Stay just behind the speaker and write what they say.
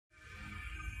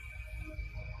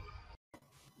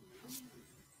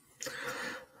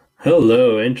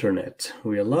Hello, Internet.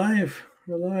 We are live.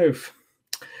 We're live.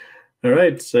 All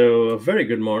right. So, a very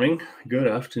good morning, good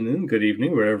afternoon, good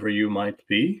evening, wherever you might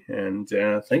be. And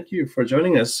thank you for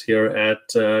joining us here at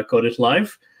Code It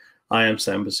Live. I am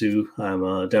Sam Basu. I'm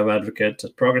a dev advocate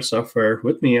at Progress Software.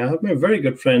 With me, I have my very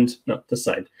good friend, no, this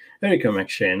side, Erika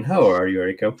McShane. How are you,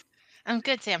 Erika? I'm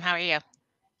good, Sam. How are you?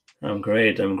 I'm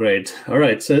great. I'm great. All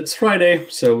right. So it's Friday.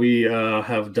 So we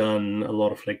have done a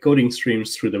lot of like coding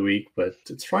streams through the week, but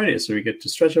it's Friday. So we get to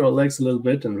stretch our legs a little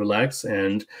bit and relax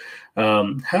and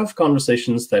have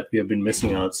conversations that we have been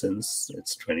missing out since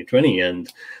it's 2020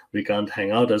 and we can't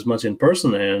hang out as much in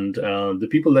person. And the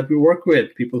people that we work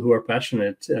with, people who are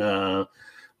passionate,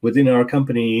 within our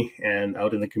company and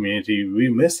out in the community,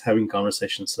 we miss having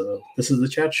conversations. So this is the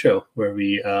chat show where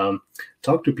we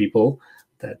talk to people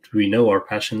that we know are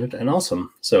passionate and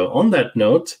awesome. So on that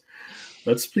note,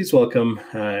 let's please welcome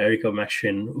Erika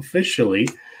McShane officially.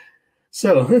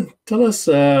 So tell us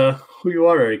who you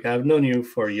are, Erika. I've known you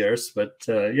for years, but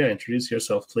yeah, introduce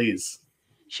yourself, please.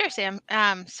 Sure, Sam.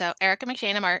 So Erica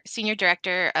McShane, I'm our Senior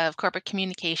Director of Corporate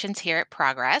Communications here at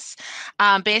Progress.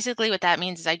 Basically, what that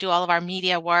means is I do all of our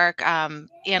media work,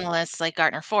 analysts like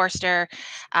Gartner Forrester,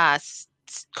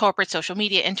 corporate social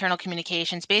media, internal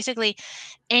communications, basically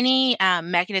any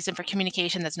mechanism for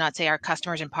communication that's not, say, our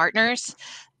customers and partners.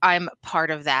 I'm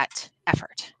part of that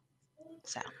effort.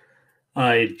 So.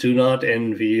 I do not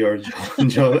envy your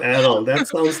job at all. That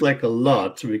sounds like a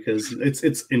lot because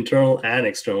it's internal and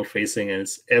external facing, and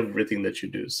it's everything that you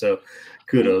do. So,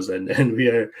 kudos, and we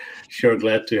are sure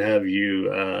glad to have you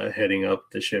heading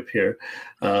up the ship here.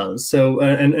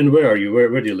 And where are you?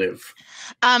 Where do you live?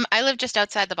 I live just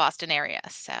outside the Boston area,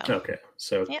 so. Okay,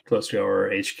 so Yep. close to our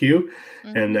HQ.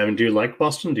 Mm-hmm. And do you like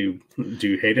Boston? Do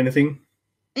you hate anything?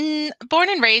 Born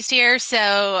and raised here,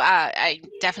 so I'm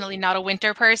definitely not a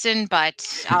winter person,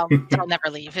 but I'll never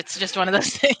leave. It's just one of those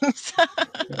things.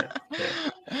 Yeah,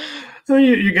 yeah. I mean,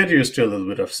 you get used to a little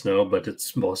bit of snow, but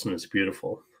it's Boston is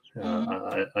beautiful.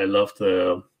 Mhm. I love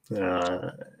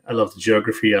I love the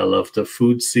geography. I love the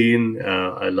food scene.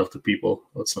 I love the people.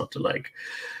 What's not to like?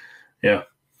 Yeah.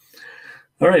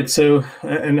 All right. So,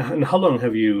 and how long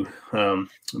have you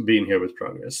been here with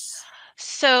Progress?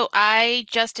 So I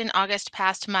just in August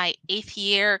passed my 8th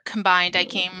year combined. I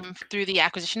came through the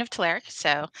acquisition of Telerik.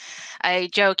 So I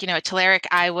joke, at Telerik,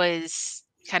 I was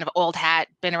kind of old hat,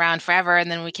 been around forever.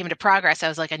 And then when we came to Progress, I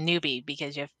was like a newbie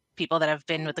because you have people that have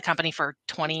been with the company for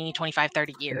 20, 25,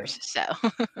 30 Yeah. years. So.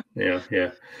 Yeah,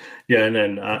 and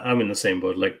then I'm in the same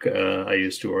boat. Like I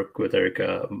used to work with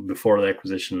Erica before the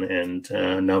acquisition,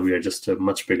 and now we are just a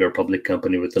much bigger public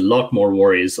company with a lot more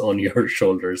worries on your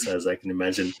shoulders, as I can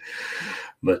imagine.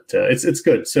 But it's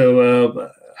good. So,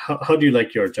 how do you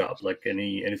like your job? Like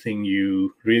anything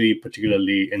you really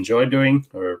particularly enjoy doing,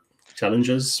 or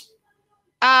challenges?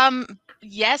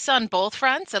 Yes, on both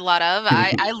fronts, a lot of.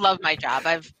 I love my job.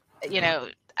 You know,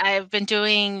 I've been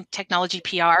doing technology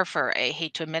PR for, I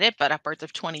hate to admit it, but upwards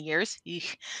of 20 years.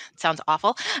 Eek, it sounds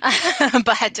awful.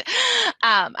 But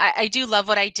I do love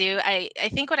what I do. I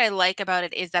think what I like about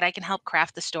it is that I can help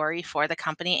craft the story for the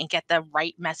company and get the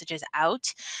right messages out.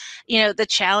 The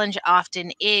challenge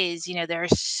often is,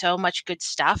 there's so much good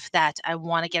stuff that I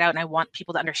want to get out and I want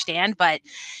people to understand, but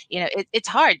it's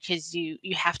hard because you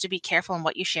have to be careful in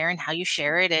what you share and how you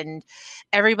share it, and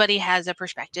everybody has a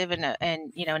perspective and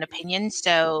an opinion.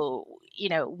 So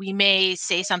we may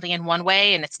say something in one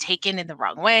way and it's taken in the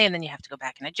wrong way, and then you have to go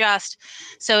back and adjust.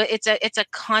 So it's a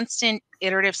constant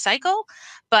iterative cycle,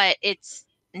 but it's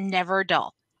never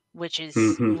dull, which is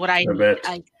Hmm. what I I need. bet.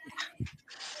 I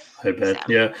I so. bet,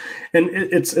 yeah, and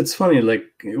it's funny. Like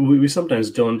we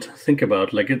sometimes don't think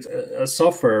about like it's a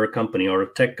software company or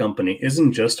a tech company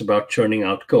isn't just about churning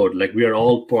out code. Like we are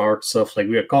all parts of like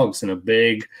we are cogs in a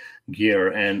big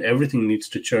gear, and everything needs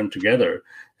to churn together,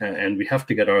 and we have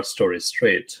to get our story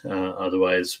straight.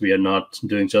 Otherwise, we are not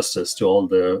doing justice to all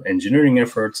the engineering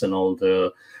efforts and all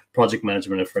the project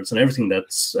management efforts and everything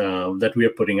that we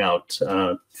are putting out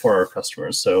for our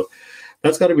customers. So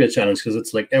that's got to be a challenge because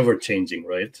it's like ever changing,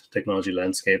 right? Technology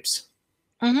landscapes.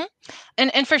 hmm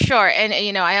And for sure. And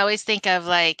I always think of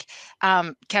like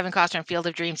Kevin Costner in Field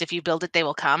of Dreams. If you build it, they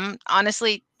will come.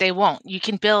 Honestly, they won't. You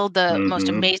can build the most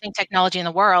Hmm. amazing technology in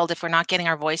the world. If we're not getting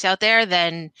our voice out there,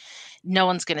 then no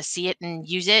one's going to see it and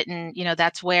use it. And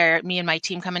that's where me and my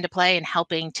team come into play and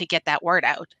helping to get that word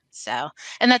out. So,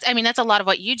 and that's a lot of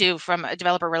what you do from a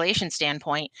developer relations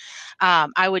standpoint.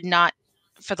 I would not,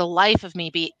 for the life of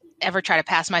me, be ever try to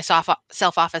pass myself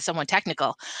off as someone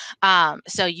technical.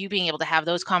 So you being able to have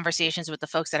those conversations with the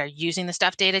folks that are using the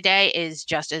stuff day to day is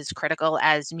just as critical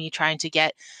as me trying to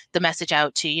get the message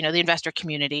out to, the investor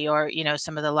community or,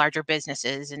 some of the larger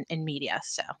businesses and media.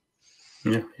 So.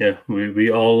 Yeah.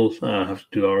 We all have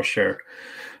to do our share,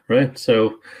 right?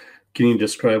 So can you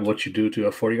describe what you do to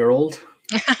a 40-year-old?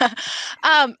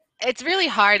 It's really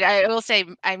hard. I will say,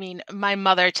 I mean, my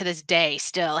mother to this day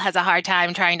still has a hard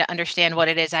time trying to understand what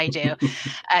it is I do.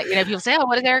 People say, "Oh,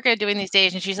 what is Erica doing these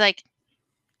days?" And she's like,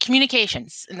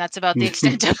 "Communications," and that's about the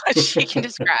extent of what she can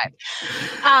describe.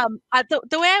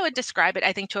 The way I would describe it,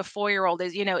 I think, to a 4-year-old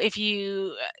is, if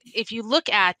you look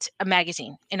at a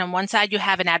magazine, and on one side you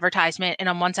have an advertisement, and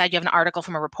on one side you have an article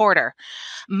from a reporter.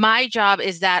 My job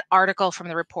is that article from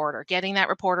the reporter, getting that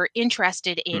reporter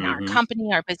interested in our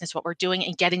company, our business, what we're doing,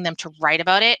 and getting them to write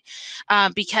about it,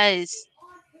 because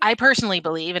I personally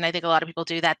believe, and I think a lot of people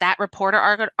do, that reporter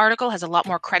article has a lot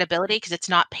more credibility because it's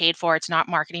not paid for, it's not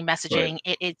marketing messaging,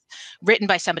 Right. it's written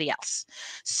by somebody else.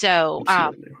 So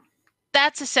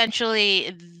that's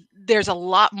essentially, there's a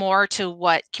lot more to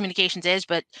what communications is,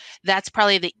 but that's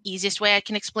probably the easiest way I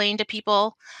can explain to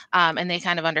people, and they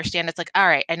kind of understand. It's like, all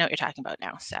right, I know what you're talking about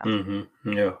now. So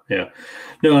yeah.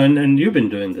 No, and you've been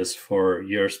doing this for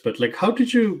years, but like, how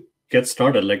did you get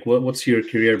started? Like, what's your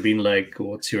career been like?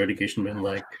 What's your education been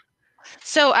like?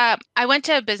 So I went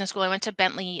to business school. I went to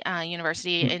Bentley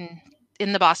University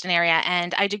in the Boston area,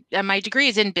 and my degree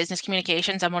is in business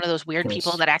communications. I'm one of those weird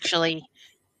people that actually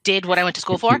did what I went to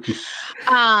school for.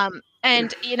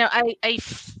 And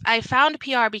I found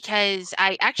PR because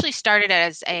I actually started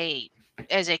as a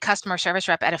customer service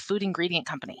rep at a food ingredient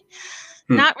company.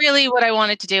 Not really what I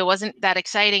wanted to do. It wasn't that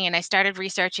exciting. And I started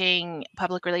researching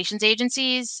public relations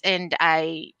agencies, and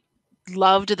I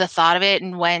loved the thought of it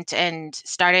and went and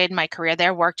started my career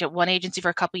there. Worked at one agency for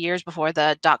a couple of years before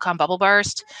the .com bubble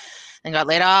burst, then got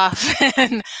laid off,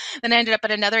 and then ended up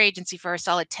at another agency for a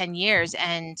solid 10 years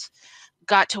and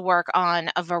got to work on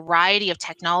a variety of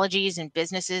technologies and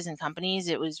businesses and companies.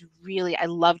 It was really, I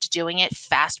loved doing it,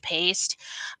 fast paced.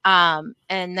 And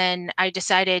then I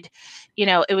decided,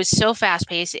 it was so fast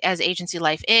paced as agency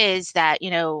life is that,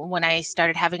 when I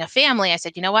started having a family, I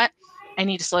said, you know what, I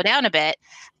need to slow down a bit.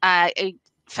 I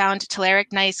found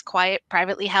Telerik, nice, quiet,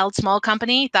 privately held small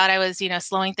company, thought I was,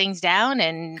 slowing things down,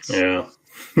 and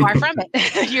far from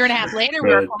it. A year and a half later, we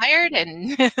were acquired,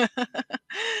 and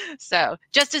so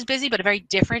just as busy, but a very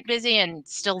different busy, and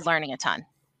still learning a ton.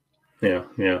 Yeah.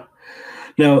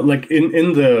 Now, like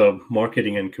in the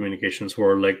marketing and communications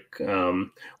world, like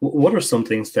what are some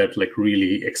things that like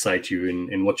really excite you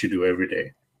in what you do every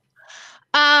day?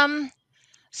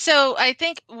 So I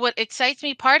think what excites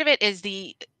me, part of it is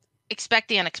expect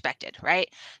the unexpected, right?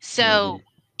 So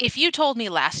if you told me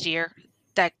last year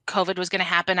that COVID was going to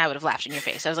happen, I would have laughed in your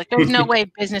face. I was like, there's no way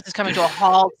business is coming to a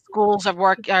halt. Schools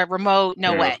are remote.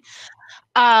 No way.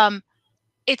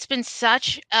 It's been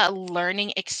such a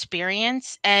learning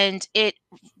experience, and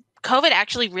COVID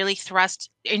actually really thrust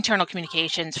internal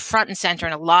communications front and center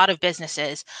in a lot of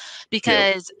businesses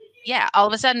because all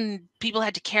of a sudden people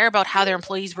had to care about how their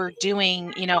employees were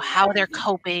doing, how they're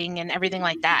coping and everything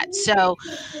like that. So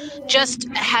just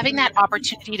having that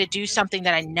opportunity to do something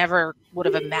that I never would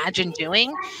have imagined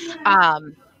doing,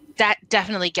 that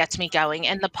definitely gets me going.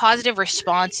 And the positive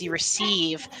response you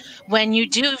receive when you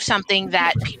do something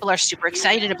that people are super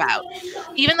excited about,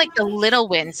 even like the little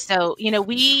wins. So,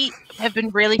 we have been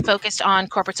really focused on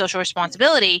corporate social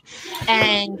responsibility,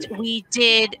 and we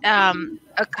did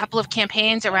a couple of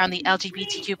campaigns around the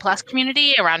LGBTQ plus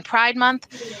community around Pride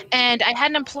Month. And I had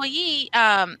an employee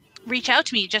reach out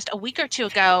to me just a week or two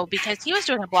ago because he was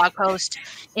doing a blog post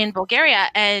in Bulgaria.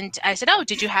 And I said, oh,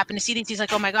 did you happen to see these? He's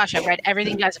like, oh my gosh, I've read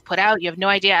everything you guys have put out. You have no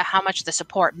idea how much the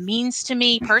support means to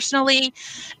me personally.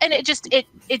 And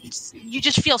you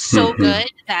just feel so good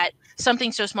that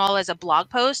something so small as a blog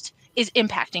post is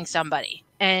impacting somebody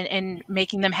and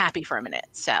making them happy for a minute.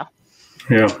 So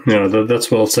that's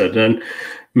well said. And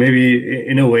maybe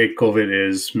in a way, COVID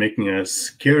is making us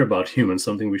care about humans,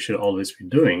 something we should always be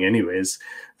doing anyways,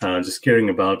 just caring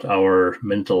about our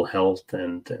mental health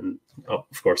and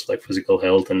of course, like physical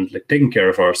health and like taking care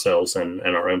of ourselves and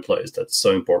our employees. That's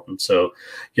so important. So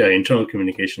internal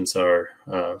communications are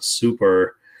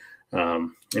super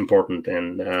important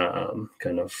and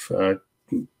kind of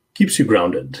keeps you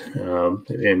grounded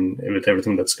with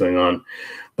everything that's going on.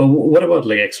 But what about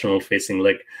like external facing?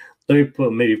 Like let me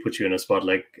maybe put you in a spot.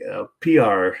 Like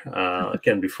PR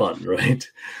can be fun, right?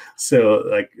 So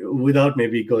like without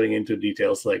maybe going into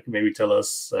details, like maybe tell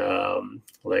us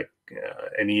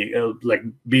any like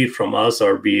be it from us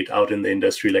or be it out in the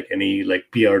industry, like any like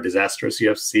PR disasters you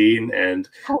have seen and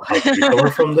how to recover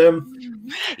from them.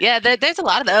 Yeah, there's a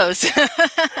lot of those.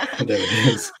 There it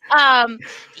is.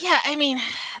 Yeah, I mean,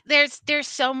 there's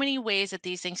so many ways that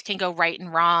these things can go right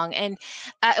and wrong. And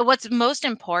what's most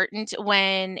important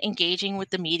when engaging with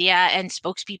the media and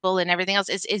spokespeople and everything else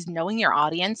is knowing your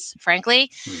audience,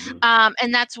 frankly.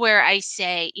 And that's where I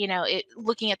say,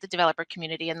 looking at the developer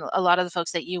community and a lot of the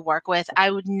folks that you work with, I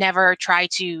would never try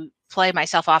to play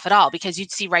myself off at all, because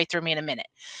you'd see right through me in a minute.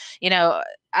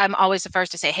 I'm always the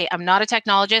first to say, hey, I'm not a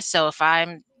technologist, so if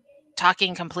I'm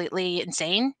talking completely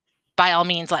insane, by all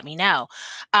means, let me know,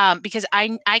 because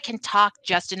I can talk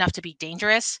just enough to be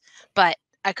dangerous, but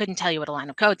I couldn't tell you what a line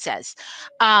of code says.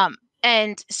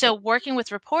 And so working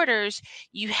with reporters,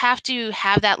 you have to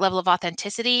have that level of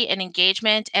authenticity and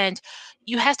engagement, and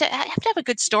you have to have a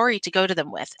good story to go to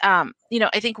them with. I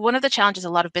think one of the challenges a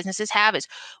lot of businesses have is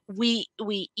we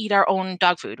eat our own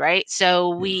dog food, right? So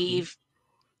we've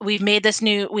made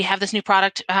we have this new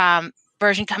product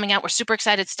version coming out. We're super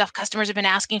excited, stuff customers have been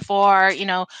asking for,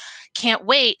 can't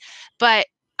wait. But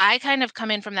I kind of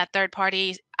come in from that third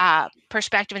party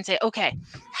perspective and say, okay,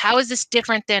 how is this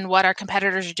different than what our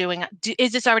competitors are doing?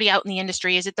 Is this already out in the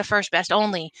industry? Is it the first best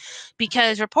only?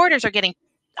 Because reporters are getting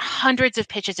hundreds of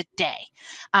pitches a day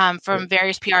from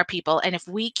various PR people. And if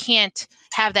we can't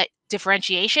have that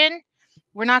differentiation,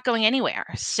 we're not going anywhere.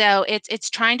 So it's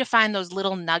trying to find those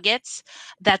little nuggets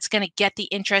that's going to get the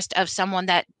interest of someone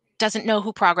that doesn't know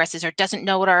who Progress is, or doesn't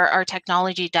know what our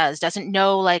technology doesn't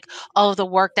know like all of the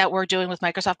work that we're doing with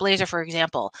Microsoft Blazor, for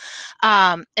example,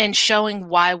 and showing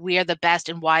why we are the best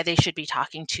and why they should be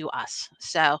talking to us.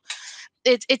 So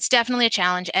it's definitely a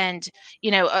challenge. And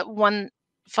one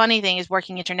funny thing is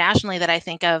working internationally that I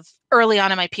think of early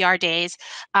on in my PR days.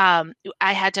 I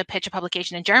had to pitch a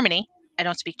publication in Germany. I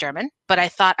don't speak German, but I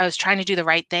thought I was trying to do the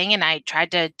right thing, and I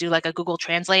tried to do like a Google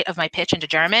Translate of my pitch into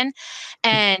German.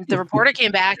 And the reporter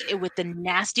came back with the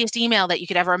nastiest email that you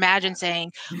could ever imagine,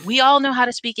 saying, "We all know how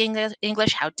to speak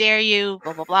English. How dare you?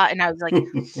 Blah blah blah." And I was like,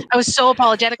 I was so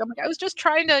apologetic. I'm like, I was just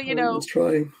trying to,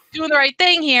 doing the right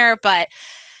thing here, but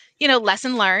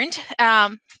lesson learned.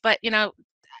 But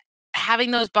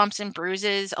having those bumps and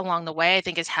bruises along the way, I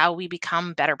think, is how we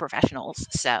become better professionals.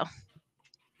 So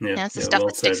it's the stuff well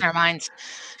that sticks said. in our minds.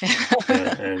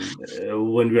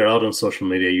 And when we're out on social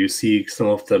media, you see some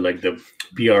of the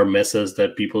PR messes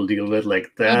that people deal with.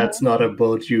 Like that's not a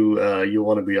boat you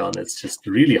want to be on. It's just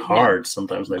really hard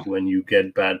sometimes. Like when you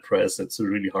get bad press, it's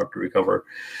really hard to recover.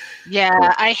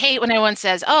 Yeah, I hate when anyone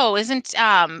says, "Oh, isn't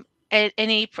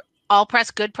any all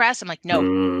press good press?" I'm like,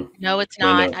 no, it's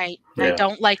not. I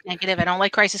don't like negative. I don't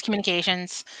like crisis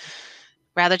communications.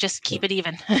 Rather just keep it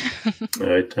even.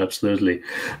 Right, absolutely.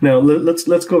 Now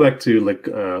let's go back to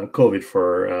COVID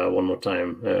for one more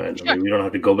time. I mean, we don't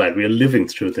have to go back. We are living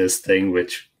through this thing,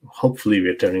 which hopefully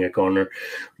we're turning a corner.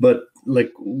 But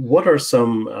what are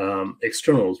some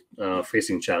external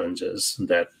facing challenges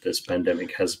that this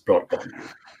pandemic has brought upon you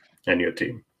and your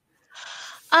team?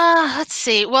 Let's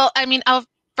see. Well, I mean,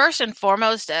 first and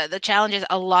foremost, the challenge is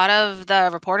a lot of the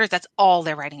reporters, that's all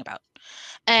they're writing about.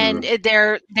 And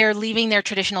they're leaving their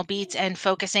traditional beats and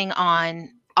focusing on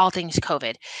all things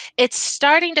COVID. It's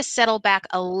starting to settle back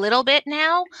a little bit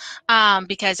now,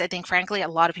 because I think, frankly, a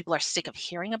lot of people are sick of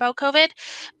hearing about COVID.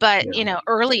 But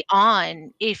early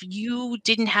on, if you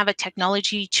didn't have a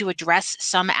technology to address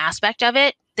some aspect of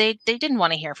it, they didn't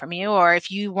want to hear from you. Or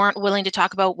if you weren't willing to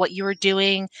talk about what you were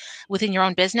doing within your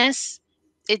own business,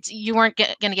 you weren't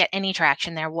going to get any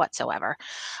traction there whatsoever.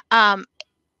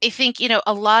 I think,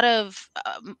 a lot of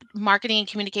marketing and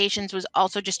communications was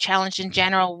also just challenged in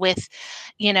general with,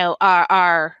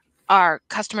 our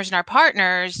customers and our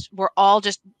partners were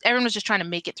everyone was just trying to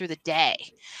make it through the day,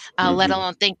 let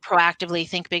alone think proactively,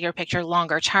 think bigger picture,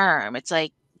 longer term. It's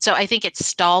like, so I think it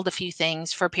stalled a few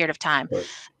things for a period of time. Right.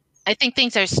 I think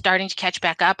things are starting to catch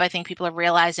back up. I think people are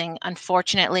realizing,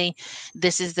 unfortunately,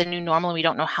 this is the new normal. We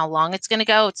don't know how long it's going to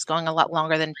go. It's going a lot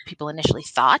longer than people initially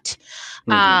thought.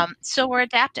 So we're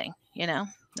adapting,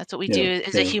 That's what we do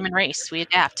as a human race. We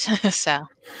adapt. So.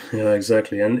 Yeah,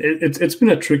 exactly. And it's been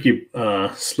a tricky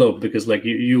slope because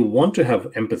you want to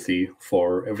have empathy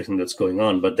for everything that's going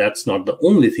on, but that's not the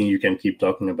only thing you can keep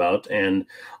talking about. And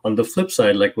on the flip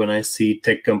side, when I see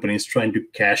tech companies trying to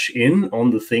cash in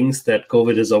on the things that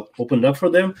COVID has opened up for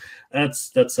them,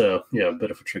 that's a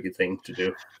bit of a tricky thing to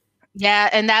do. Yeah,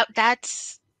 and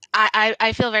that's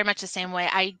I feel very much the same way.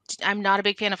 I'm not a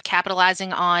big fan of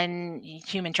capitalizing on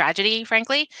human tragedy,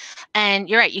 frankly. And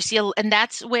you're right. You see, and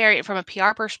that's where, from a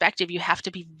PR perspective, you have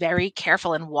to be very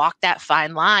careful and walk that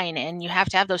fine line. And you have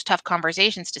to have those tough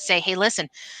conversations to say, hey, listen,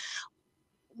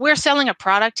 we're selling a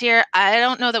product here. I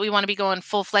don't know that we want to be going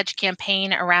full-fledged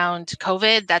campaign around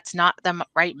COVID. That's not the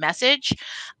right message.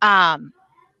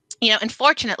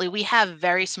 Unfortunately, we have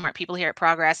very smart people here at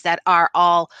Progress that are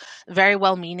all very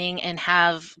well-meaning and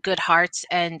have good hearts.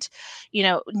 And,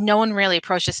 no one really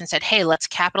approached us and said, hey, let's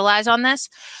capitalize on this.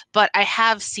 But I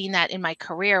have seen that in my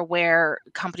career where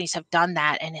companies have done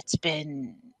that, and it's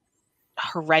been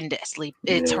horrendously.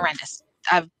 It's horrendous.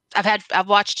 I've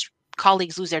watched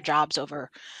colleagues lose their jobs over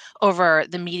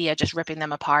the media just ripping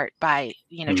them apart by,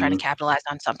 trying to capitalize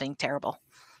on something terrible.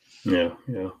 Yeah.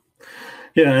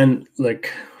 And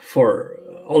like for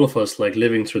all of us, like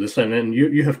living through this, and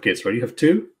you have kids, right? You have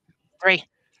two?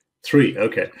 Three.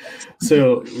 Okay.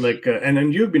 So like,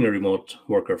 and you've been a remote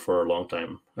worker for a long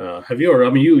time. Have you? Or I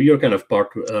mean, you're kind of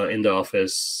part in the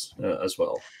office as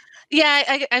well. Yeah,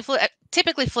 I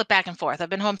typically flip back and forth. I've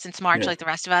been home since March, like the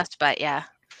rest of us, but yeah.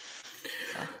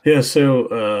 Yeah,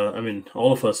 so I mean,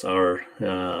 all of us are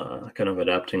kind of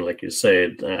adapting, like you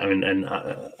said. I mean, and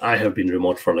I have been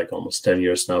remote for like almost 10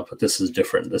 years now, but this is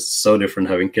different. This is so different,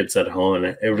 having kids at home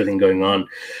and everything going on.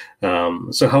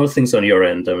 So how are things on your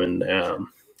end? I mean,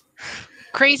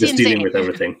 crazy, just dealing with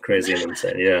everything, crazy and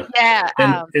insane. Yeah.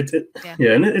 And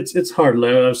and it's hard.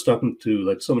 Like, I was talking to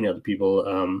like so many other people,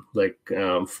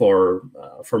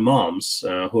 for moms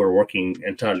who are working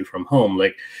entirely from home.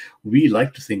 Like, we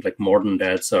like to think like modern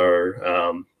dads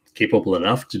are capable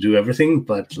enough to do everything,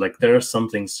 but like there are some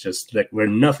things just like where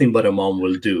nothing but a mom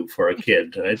will do for a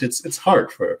kid. Right? It's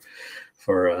hard for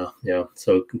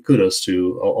So kudos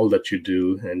to all that you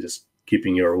do, and just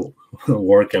keeping your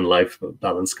work and life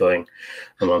balance going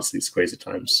amongst these crazy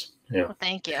times. Yeah. Well,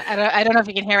 thank you. I don't know if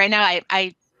you can hear right now.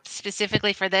 I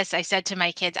specifically for this, I said to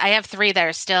my kids, I have 3 that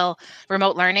are still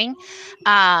remote learning.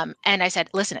 And I said,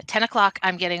 listen, at 10 o'clock,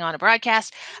 I'm getting on a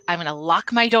broadcast. I'm going to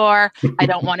lock my door. I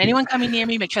don't want anyone coming near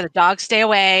me. Make sure the dogs stay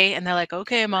away. And they're like,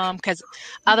 okay, mom. Because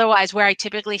otherwise, where I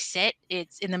typically sit,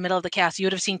 it's in the middle of the chaos. You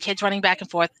would have seen kids running back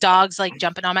and forth, dogs like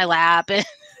jumping on my lap.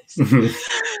 So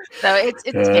it's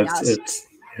chaos.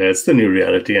 It's the new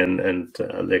reality, and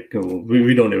like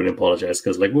we don't even apologize,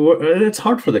 because like it's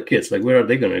hard for the kids. Like, where are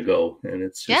they going to go? And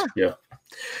it's just,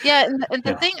 And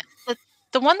the thing,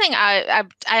 the one thing I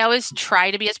always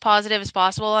try to be as positive as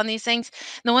possible on these things.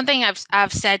 And the one thing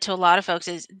I've said to a lot of folks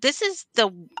is,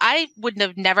 I would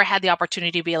have never had the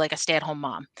opportunity to be like a stay-at-home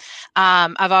mom.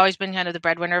 I've always been kind of the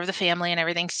breadwinner of the family and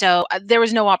everything, so there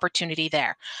was no opportunity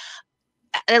there.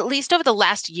 At least over the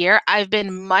last year, I've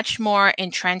been much more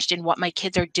entrenched in what my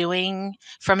kids are doing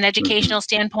from an educational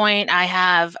standpoint. I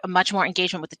have a much more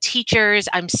engagement with the teachers.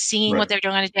 I'm seeing what they're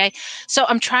doing on a day. So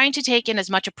I'm trying to take in as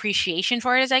much appreciation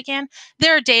for it as I can.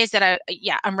 There are days that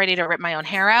I'm ready to rip my own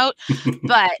hair out,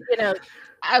 but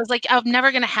I was like, I'm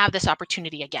never going to have this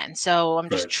opportunity again. So I'm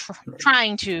just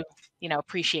trying to,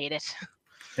 appreciate it.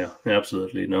 Yeah,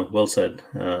 absolutely. No, well said.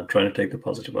 Trying to take the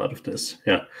positive out of this.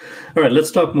 Yeah. All right,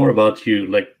 let's talk more about you.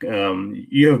 Like,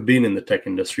 you have been in the tech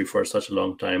industry for such a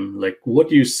long time. Like, what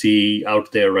do you see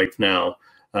out there right now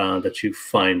that you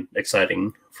find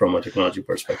exciting from a technology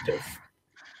perspective?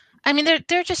 I mean,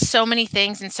 there are just so many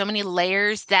things and so many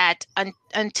layers that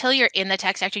until you're in the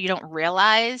tech sector, you don't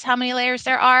realize how many layers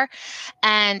there are.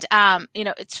 And,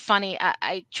 it's funny.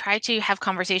 I try to have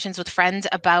conversations with friends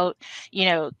about,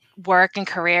 work and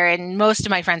career. And most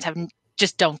of my friends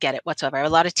just don't get it whatsoever. A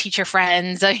lot of teacher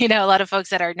friends, a lot of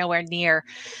folks that are nowhere near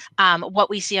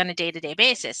what we see on a day-to-day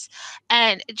basis.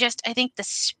 And just, I think the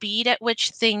speed at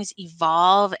which things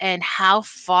evolve and how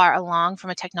far along from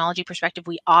a technology perspective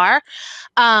we are,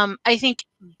 I think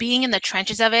being in the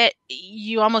trenches of it,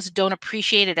 you almost don't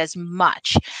appreciate it as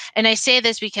much. And I say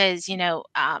this because,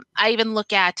 I even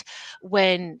look at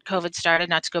when COVID started,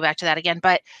 not to go back to that again,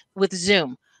 but with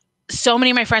Zoom. So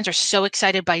many of my friends are so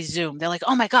excited by Zoom. They're like,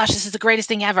 oh my gosh, this is the greatest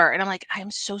thing ever. And I'm like,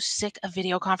 I'm so sick of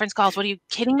video conference calls. What, are you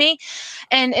kidding me?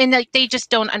 And like, they just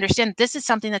don't understand. This is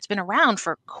something that's been around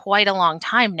for quite a long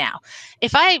time now.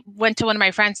 If I went to one of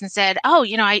my friends and said, oh,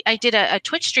 I did a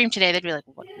Twitch stream today, they'd be like,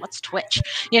 what's Twitch?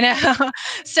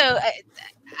 So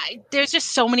there's just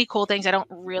so many cool things. I know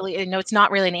it's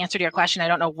not really an answer to your question. I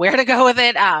don't know where to go with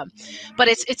it. But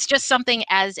it's just something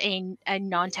as a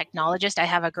non-technologist, I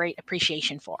have a great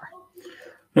appreciation for.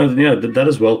 Yeah, that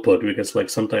is well put, because like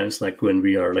sometimes, like when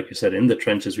we are, like you said, in the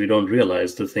trenches, we don't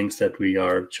realize the things that we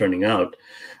are churning out,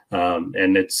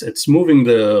 and it's moving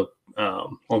the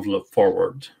envelope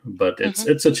forward. But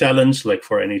Mm-hmm. it's a challenge, like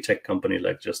for any tech company,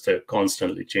 like just a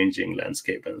constantly changing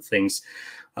landscape and things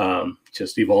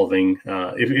just evolving.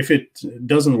 If it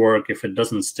doesn't work, if it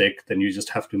doesn't stick, then you just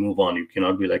have to move on. You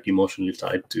cannot be like emotionally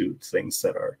tied to things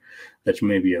that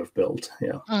maybe you have built.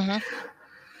 Yeah. Mm-hmm.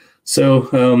 So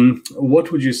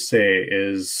what would you say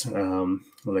is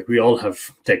like we all have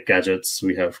tech gadgets,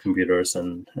 we have computers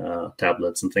and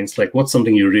tablets and things. Like what's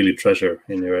something you really treasure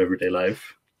in your everyday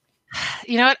life?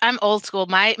 You know what? I'm old school.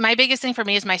 My biggest thing for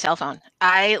me is my cell phone.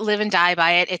 I live and die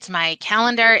by it. It's my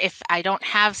calendar. If I don't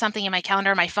have something in my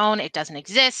calendar, my phone, it doesn't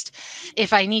exist.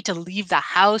 If I need to leave the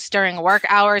house during work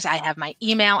hours, I have my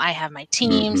email, I have my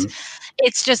Teams. Mm-hmm.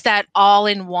 It's just that all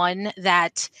in one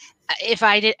that if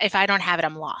I don't have it,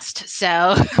 I'm lost. So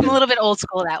I'm a Yeah. little bit old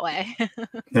school that way.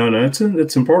 No,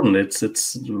 it's important.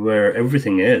 It's where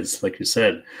everything is, like you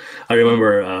said. I Mm.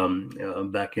 remember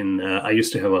back in I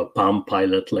used to have a Palm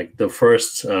Pilot, like the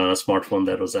first smartphone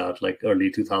that was out, like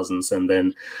early 2000s, and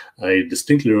then I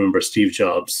distinctly remember Steve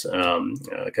Jobs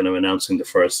kind of announcing the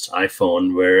first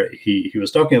iPhone, where he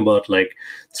was talking about like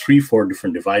 3-4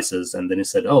 different devices, and then he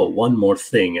said, "Oh, one more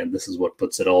thing, and this is what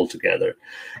puts it all together."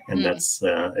 And Mm. that's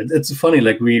it's funny,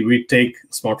 like we take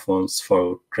smartphones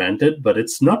for granted, but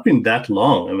it's not been that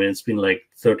long. I mean, it's been like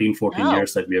 13, 14 No.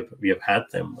 years that we have had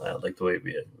them like the way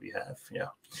we have. Yeah.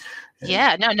 And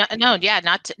Yeah, no, yeah,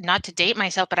 not to date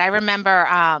myself, but I remember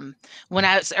when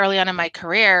I was early on in my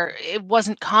career, it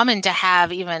wasn't common to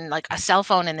have even like a cell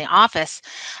phone in the office.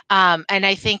 And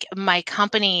I think my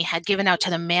company had given out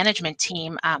to the management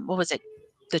team, what was it,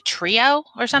 the Trio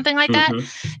or something like that? mm-hmm.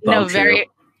 You Palm know, very, Trio,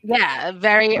 yeah, a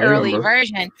very I early remember.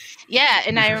 version. Yeah,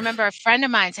 and I remember a friend of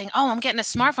mine saying, "Oh, I'm getting a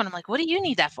smartphone." I'm like, "What do you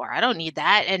need that for? I don't need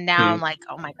that." And now I'm Hmm. like,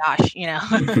 "Oh my gosh, you know."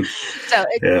 So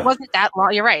it Yeah, wasn't that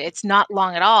long. You're right. It's not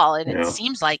long at all, and it yeah.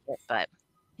 seems like it, but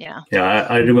Yeah,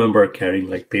 I remember carrying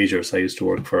like pagers. I used to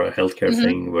work for a healthcare hmm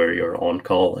thing where you're on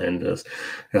call, and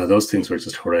yeah, those things were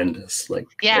just horrendous. Like,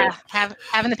 yeah,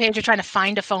 having the pager trying to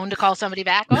find a phone to call somebody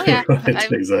back. Oh yeah,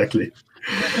 right, exactly.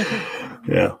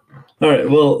 Yeah. All right.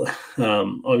 Well,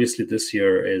 obviously this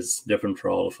year is different for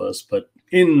all of us, but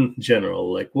in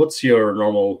general, like, what's your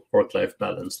normal work-life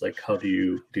balance? Like, how do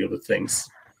you deal with things?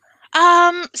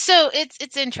 So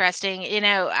it's interesting. You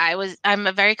know, I'm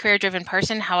a very career-driven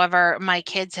person. However, my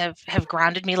kids have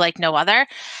grounded me like no other.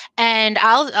 And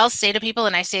I'll say to people,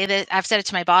 and I say that I've said it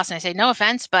to my boss, and I say, no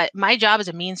offense, but my job is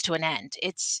a means to an end.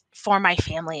 It's for my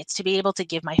family. It's to be able to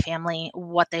give my family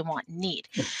what they want and need.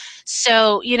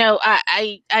 So, you know,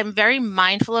 I'm very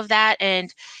mindful of that,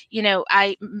 and you know,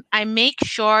 I make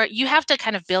sure you have to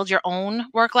kind of build your own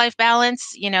work-life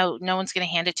balance. You know, no one's going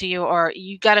to hand it to you, or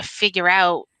you got to figure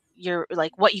out your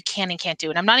like what you can and can't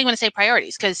do. And I'm not even going to say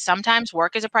priorities because sometimes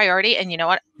work is a priority, and you know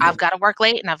what, Yeah. I've got to work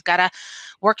late and I've got to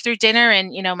work through dinner,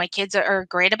 and you know my kids are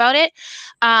great about it.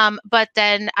 But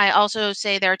then I also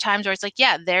say there are times where it's like,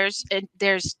 yeah, there's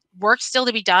work still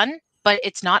to be done, but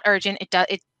it's not urgent.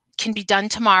 It can be done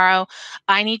tomorrow.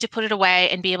 I need to put it away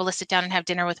and be able to sit down and have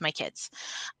dinner with my kids.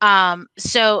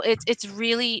 So it's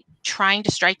really trying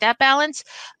to strike that balance.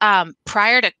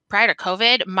 Prior to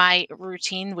COVID, my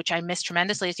routine, which I miss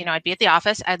tremendously, is, you know, I'd be at the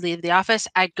office, I'd leave the office,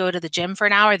 I'd go to the gym for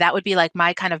an hour. That would be like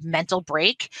my kind of mental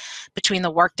break between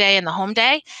the work day and the home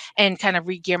day, and kind of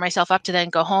re-gear myself up to then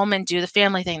go home and do the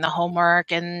family thing, the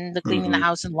homework and the cleaning the Mm-hmm.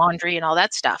 house and laundry and all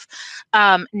that stuff.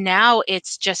 Now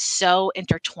it's just so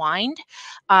intertwined.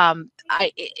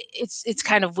 It's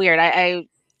kind of weird. I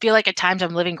feel like at times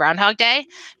I'm living Groundhog Day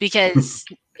because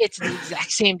it's the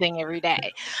exact same thing every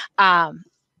day. Um,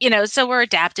 you know, so we're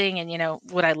adapting, and you know,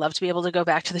 would I love to be able to go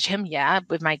back to the gym? Yeah.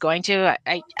 Am I going to?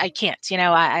 I can't. You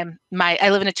know, I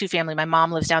live in a two-family. My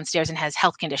mom lives downstairs and has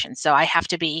health conditions, so I have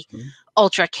to be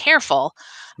ultra careful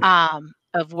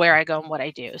of where I go and what I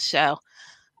do. So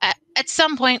at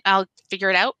some point I'll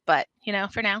figure it out, but you know,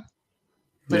 for now,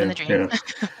 living Yeah, the dream. yeah.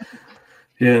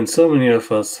 Yeah, and so many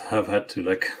of us have had to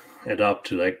like adapt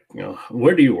to like,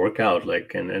 where do you work out?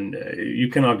 Like, and you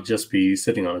cannot just be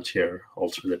sitting on a chair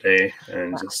all through the day,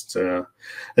 and just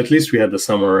at least we had the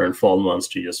summer and fall months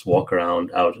to just walk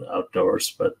around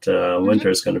outdoors. But Mhm. winter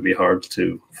is going to be hard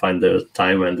to find the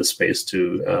time and the space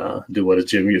to do what a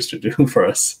gym used to do for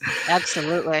us.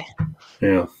 Absolutely.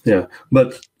 Yeah, yeah.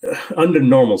 But under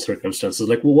normal circumstances,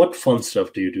 like, what fun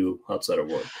stuff do you do outside of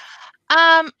work?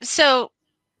 So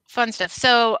fun stuff.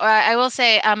 So I will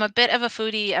say I'm a bit of a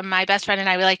foodie. My best friend and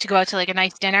I, we like to go out to like a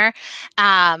nice dinner.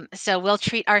 So we'll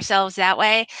treat ourselves that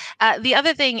way. The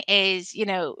other thing is, you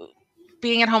know,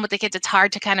 being at home with the kids, it's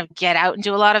hard to kind of get out and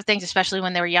do a lot of things, especially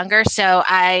when they were younger. So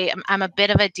I'm a bit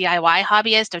of a DIY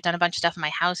hobbyist. I've done a bunch of stuff in my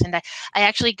house, and I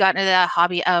actually got into the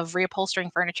hobby of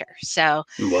reupholstering furniture. So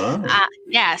Wow.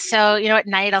 yeah, so at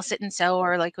night I'll sit and sew,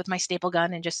 or like with my staple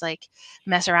gun, and just like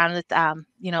mess around with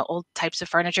old types of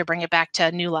furniture, bring it back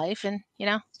to new life, and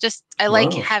just I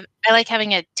like Wow.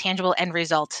 having a tangible end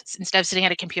result instead of sitting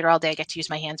at a computer all day. I get to use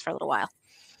my hands for a little while.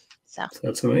 So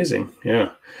That's amazing.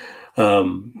 Yeah.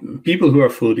 People who are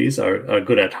foodies are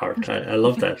good at heart. I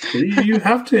love that. You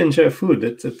have to enjoy food.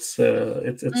 It's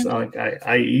like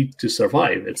I eat to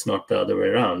survive. It's not the other way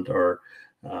around. Or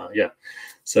yeah.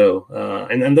 So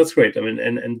and that's great. I mean,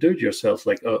 and do it yourself.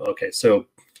 Like, oh, okay. So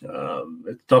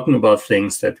talking about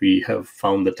things that we have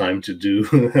found the time to do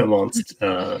amongst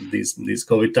these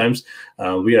COVID times,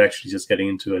 we are actually just getting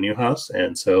into a new house,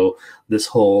 and so this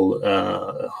whole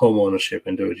home ownership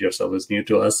and do it yourself is new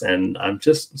to us. And I'm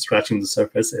just scratching the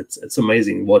surface. It's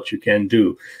amazing what you can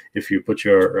do if you put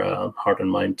your heart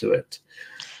and mind to it.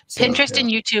 So, Pinterest and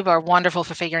YouTube are wonderful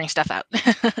for figuring stuff out.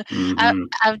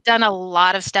 I've done a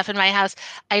lot of stuff in my house.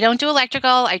 I don't do electrical.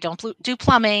 I don't do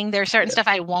plumbing. There's certain stuff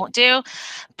I won't do,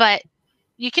 but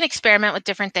you can experiment with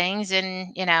different things,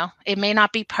 and it may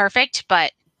not be perfect,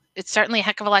 but it's certainly a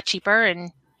heck of a lot cheaper,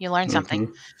 and you learn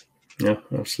something. Yeah,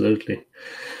 absolutely.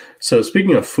 So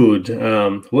speaking of food,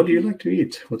 what do you like to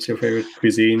eat? What's your favorite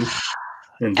cuisine?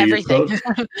 And do Everything. you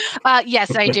cook?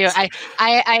 Yes, I do.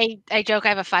 I joke I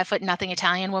have a 5'0"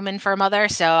 Italian woman for a mother,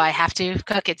 so I have to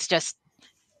cook. It's just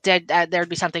there'd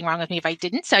be something wrong with me if I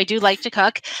didn't. So I do like to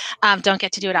cook. Don't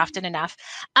get to do it often enough.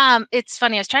 It's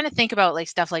funny. I was trying to think about like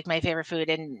stuff like my favorite food,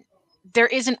 and there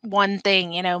isn't one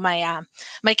thing.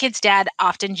 My kid's dad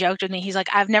often joked with me. He's like,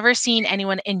 I've never seen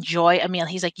anyone enjoy a meal.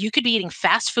 He's like, you could be eating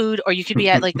fast food, or you could be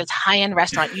at like this high-end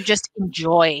restaurant. You just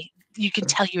enjoy. You can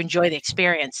tell you enjoy the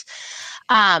experience.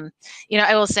 I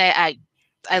will say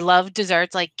I love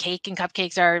desserts. Like cake and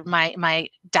cupcakes are my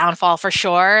downfall for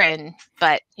sure.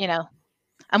 But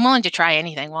I'm willing to try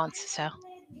anything once. So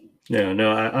Yeah,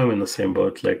 no, I'm in the same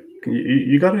boat. Like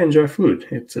you got to enjoy food.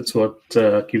 It's what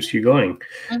keeps you going,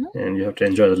 and you have to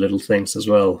enjoy the little things as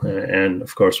well. And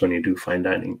of course, when you do fine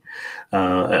dining,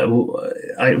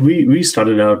 we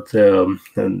started out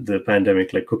the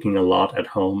pandemic like cooking a lot at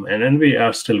home, and we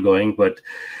are still going, but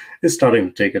it's starting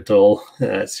to take a toll.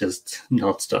 It's just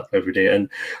nonstop every day. And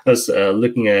I was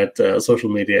looking at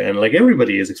social media, and like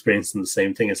everybody is experiencing the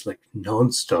same thing. It's like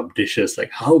nonstop dishes.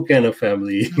 Like, how can a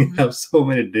family have so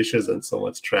many dishes and so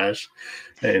much trash?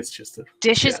 And it's just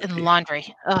dishes and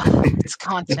laundry. Oh, it's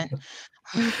constant.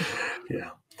 Yeah.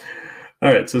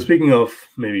 All right. So speaking of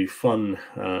maybe fun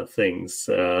things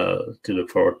to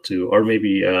look forward to, or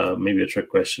maybe a trick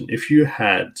question: if you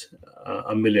had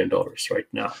 $1 million right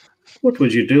now, what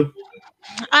would you do?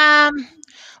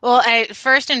 Well,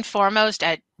 first and foremost,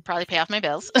 I'd probably pay off my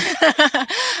bills,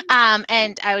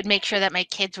 and I would make sure that my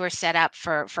kids were set up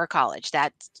for college.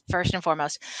 That's first and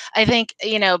foremost. I think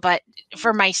but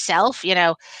for myself,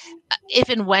 if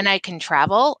and when I can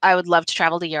travel, I would love to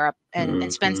travel to Europe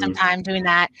and spend some time doing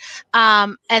that.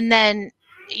 And then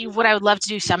what I would love to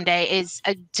do someday is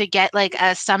to get like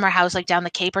a summer house like down the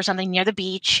Cape or something near the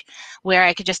beach where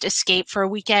I could just escape for a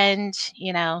weekend,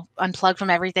 unplug from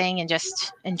everything and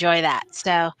just enjoy that.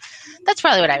 So that's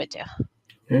probably what I would do.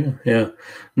 Yeah.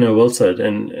 No, well said.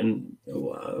 And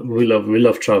we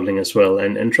love traveling as well.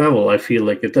 And travel, I feel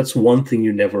like that's one thing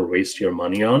you never waste your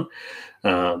money on.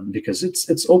 Because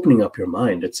it's opening up your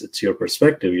mind. It's your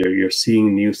perspective. You're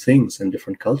seeing new things and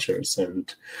different cultures.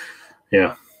 And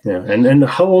yeah. And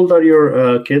how old are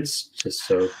your kids? Just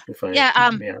so if I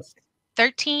may ask.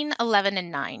 13, 11,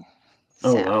 and 9.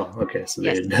 Oh, So, wow. Okay. So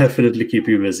yes. they definitely keep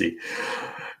you busy.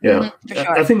 Yeah, for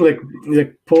sure. I think like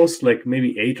post like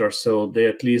maybe 8 or so, they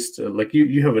at least like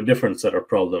you have a different set of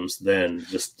problems than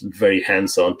just very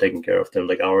hands-on taking care of them.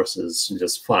 Like ours is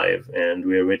just 5, and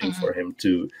we're waiting for him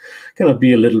to kind of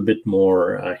be a little bit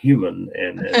more human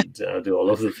and do all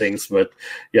of the things. But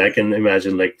yeah, I can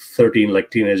imagine like 13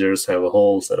 like teenagers have a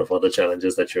whole set of other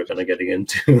challenges that you're kind of getting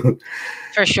into.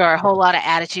 For sure, a whole lot of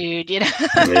attitude,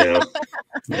 Yeah,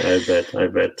 I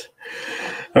bet.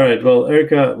 All right. Well,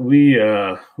 Erica, we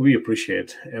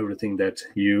appreciate everything that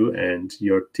you and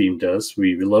your team does.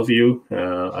 We love you.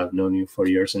 I've known you for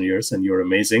years and years, and you're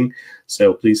amazing.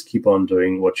 So please keep on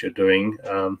doing what you're doing.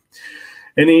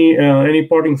 Any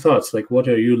parting thoughts? Like, what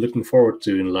are you looking forward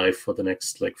to in life for the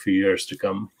next like few years to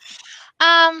come?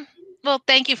 Well,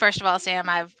 thank you first of all, Sam.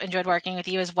 I've enjoyed working with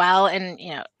you as well, and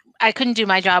I couldn't do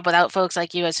my job without folks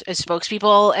like you as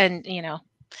spokespeople, and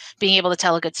being able to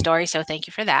tell a good story. So thank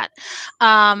you for that.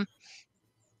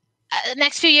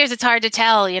 next few years, it's hard to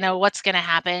tell, what's going to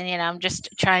happen. I'm just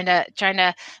trying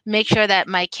to make sure that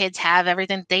my kids have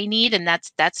everything they need, and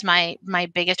that's my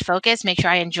biggest focus. Make sure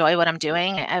I enjoy what I'm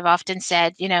doing. I've often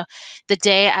said, the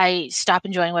day I stop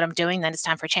enjoying what I'm doing, then it's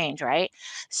time for change, right?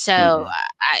 So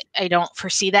I don't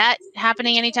foresee that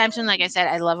happening anytime soon. Like I said,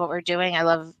 I love what we're doing.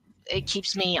 It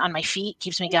keeps me on my feet,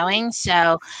 keeps me going.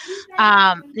 So,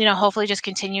 hopefully just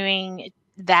continuing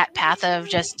that path of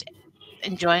just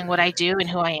enjoying what I do and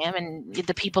who I am and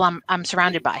the people I'm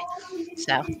surrounded by.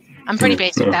 So I'm pretty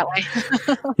basic that way.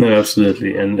 No,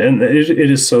 absolutely, and it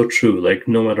is so true. Like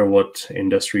no matter what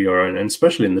industry you're in, and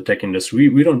especially in the tech industry,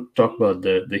 we don't talk about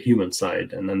the human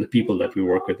side and then the people that we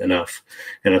work with enough.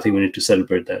 And I think we need to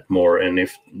celebrate that more. And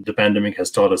if the pandemic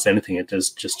has taught us anything, it is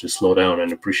just to slow down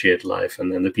and appreciate life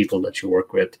and then the people that you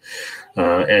work with.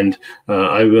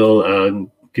 I will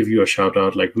give you a shout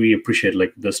out. Like we appreciate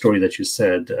like the story that you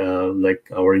said, like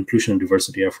our inclusion and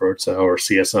diversity efforts, our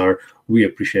CSR. We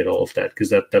appreciate all of that because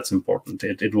that's important.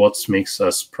 It what makes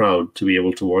us proud to be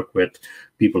able to work with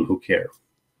people who care.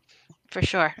 For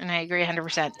sure, and I agree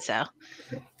 100%. So.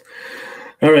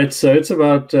 All right, so it's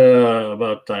about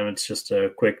time. It's just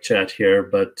a quick chat here,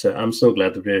 but I'm so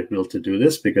glad that we're able to do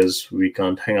this because we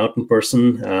can't hang out in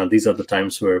person. These are the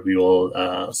times where we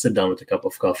all sit down with a cup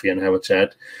of coffee and have a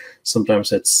chat.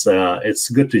 Sometimes it's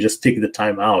good to just take the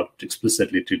time out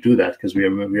explicitly to do that because we are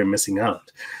missing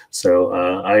out. So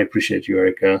I appreciate you,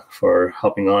 Erica, for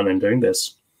hopping on and doing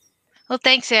this. Well,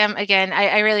 thanks, Sam. Again,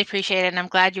 I really appreciate it, and I'm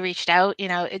glad you reached out.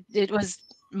 It was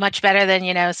much better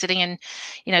than sitting and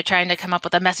trying to come up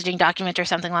with a messaging document or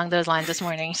something along those lines this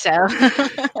morning. So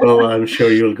well, I'm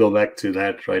sure you'll go back to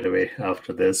that right away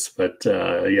after this, but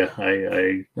yeah,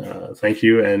 I thank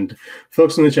you, and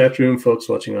folks in the chat room, folks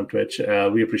watching on Twitch,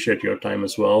 we appreciate your time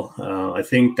as well. I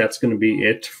think that's going to be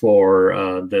it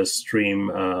for the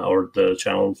stream or the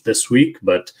channel this week,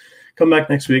 but come back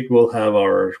next week. We'll have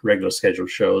our regular scheduled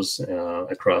shows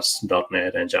across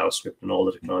 .NET and JavaScript and all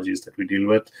the technologies that we deal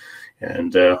with.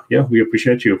 And yeah, we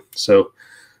appreciate you. So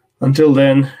until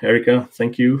then, Erica,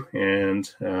 thank you.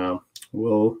 And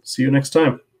we'll see you next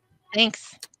time.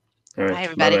 Thanks. All right. Bye,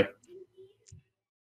 everybody. Bye-bye.